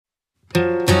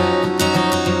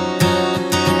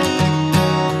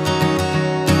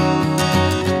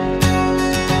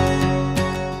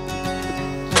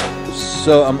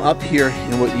So I'm up here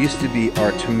in what used to be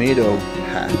our tomato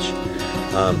patch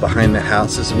behind the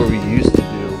house. This is where we used to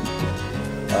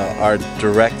do our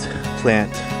direct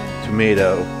plant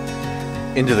tomato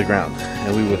into the ground,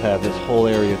 and we would have this whole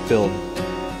area filled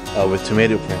with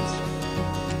tomato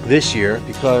plants. This year,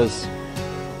 because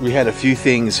we had a few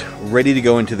things ready to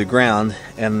go into the ground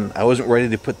and I wasn't ready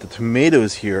to put the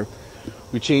tomatoes here,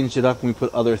 we changed it up and we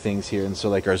put other things here. And so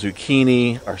like our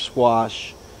zucchini, our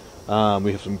squash,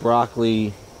 we have some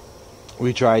broccoli,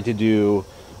 we tried to do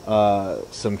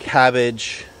some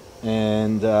cabbage,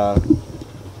 and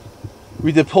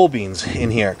we did pole beans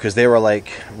in here because they were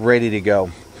like ready to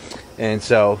go. And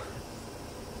so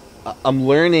I'm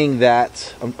learning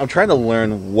that I'm trying to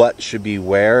learn what should be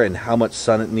where and how much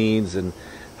sun it needs and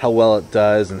how well it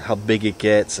does and how big it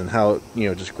gets and how it, you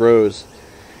know, just grows.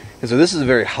 And so this is a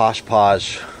very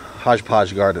hodgepodge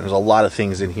garden. There's a lot of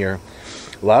things in here,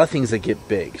 a lot of things that get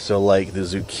big. So like the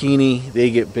zucchini, they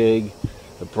get big.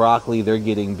 The broccoli, they're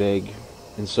getting big.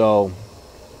 And so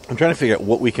I'm trying to figure out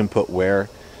what we can put where.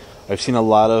 I've seen a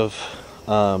lot of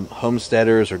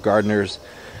homesteaders or gardeners,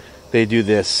 they do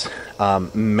this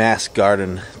mass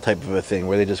garden type of a thing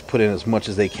where they just put in as much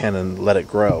as they can and let it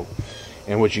grow.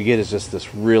 And what you get is just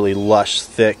this really lush,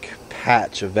 thick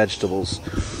patch of vegetables.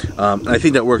 And I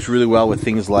think that works really well with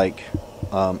things like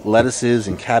lettuces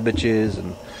and cabbages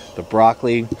and the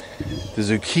broccoli. The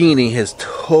zucchini has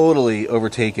totally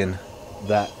overtaken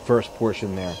that first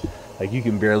portion there. Like you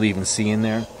can barely even see in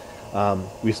there.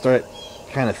 We start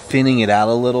kind of thinning it out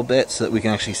a little bit so that we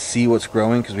can actually see what's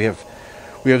growing, because we have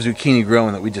zucchini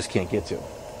growing that we just can't get to.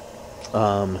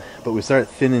 But we start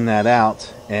thinning that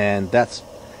out, and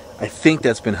I think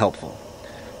that's been helpful.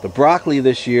 The broccoli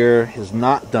this year has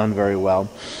not done very well.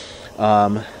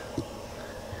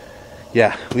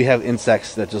 Yeah, we have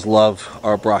insects that just love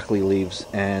our broccoli leaves,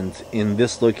 and in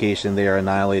this location they are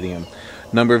annihilating them.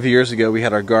 A number of years ago we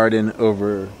had our garden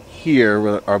over here,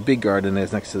 where our big garden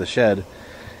is next to the shed,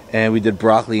 and we did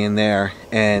broccoli in there,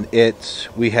 and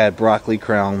we had broccoli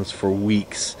crowns for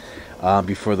weeks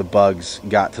before the bugs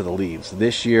got to the leaves.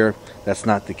 This year that's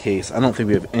not the case. I don't think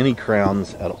we have any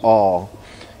crowns at all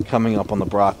coming up on the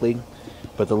broccoli,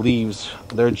 but the leaves,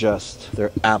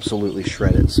 they're absolutely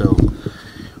shredded. So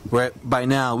by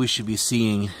now we should be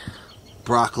seeing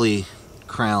broccoli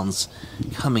crowns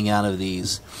coming out of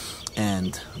these,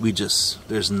 and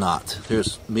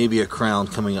there's maybe a crown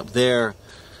coming up there.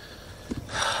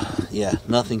 Yeah,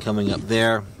 nothing coming up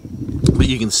there, but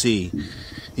you can see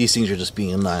these things are just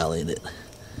being annihilated.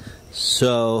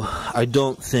 So I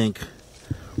don't think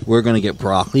we're gonna get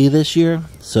broccoli this year,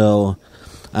 so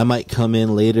I might come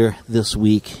in later this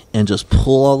week and just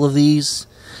pull all of these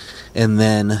and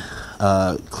then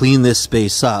clean this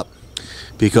space up,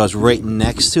 because right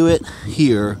next to it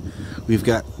here we've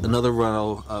got another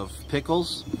row of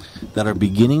pickles that are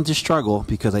beginning to struggle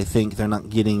because I think they're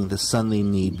not getting the sun they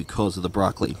need because of the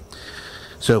broccoli.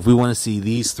 So if we want to see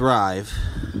these thrive,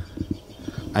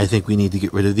 I think we need to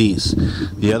get rid of these.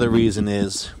 The other reason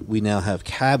is we now have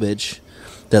cabbage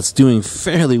that's doing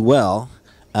fairly well.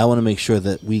 I want to make sure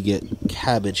that we get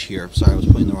cabbage here. Sorry, I was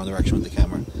pointing the wrong direction with the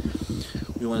camera.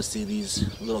 We want to see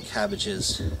these little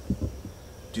cabbages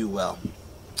do well.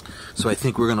 So I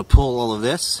think we're going to pull all of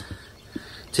this,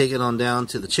 take it on down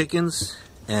to the chickens,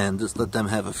 and just let them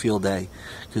have a field day,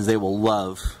 because they will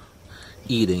love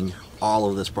eating all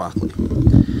of this broccoli.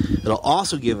 It'll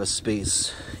also give us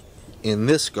space in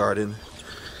this garden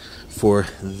for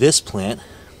this plant,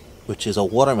 which is a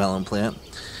watermelon plant,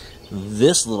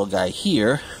 this little guy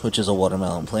here, which is a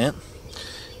watermelon plant,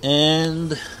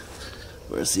 and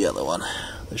where's the other one?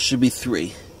 There should be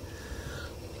three.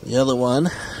 The other one,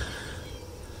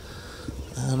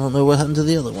 I don't know what happened to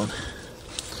the other one.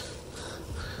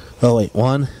 Oh wait,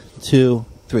 1, 2,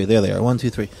 3. There they are. 1, 2,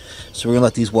 3. So we're gonna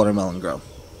let these watermelon grow.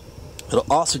 It'll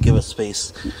also give us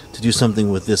space to do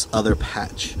something with this other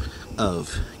patch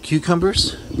of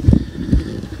cucumbers,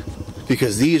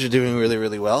 because these are doing really,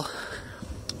 really well.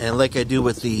 And like I do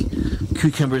with the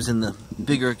cucumbers in the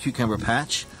bigger cucumber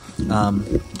patch,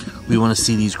 we want to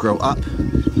see these grow up,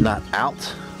 not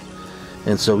out.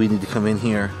 And so we need to come in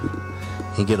here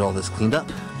and get all this cleaned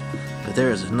up. But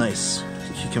there is a nice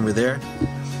cucumber there.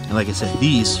 And like I said,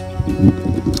 these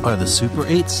are the Super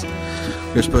 8s.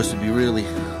 They're supposed to be really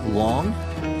long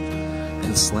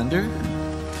and slender.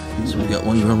 So we've got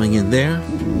one growing in there.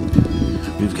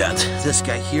 We've got this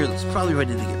guy here that's probably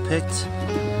ready to get picked.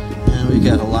 And we've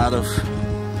got a lot of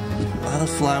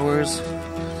flowers,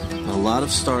 a lot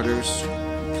of starters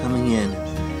coming in.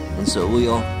 And so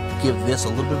we'll give this a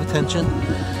little bit of attention,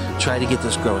 try to get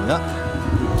this growing up,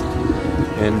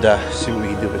 and see what we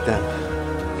can do with them.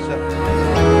 So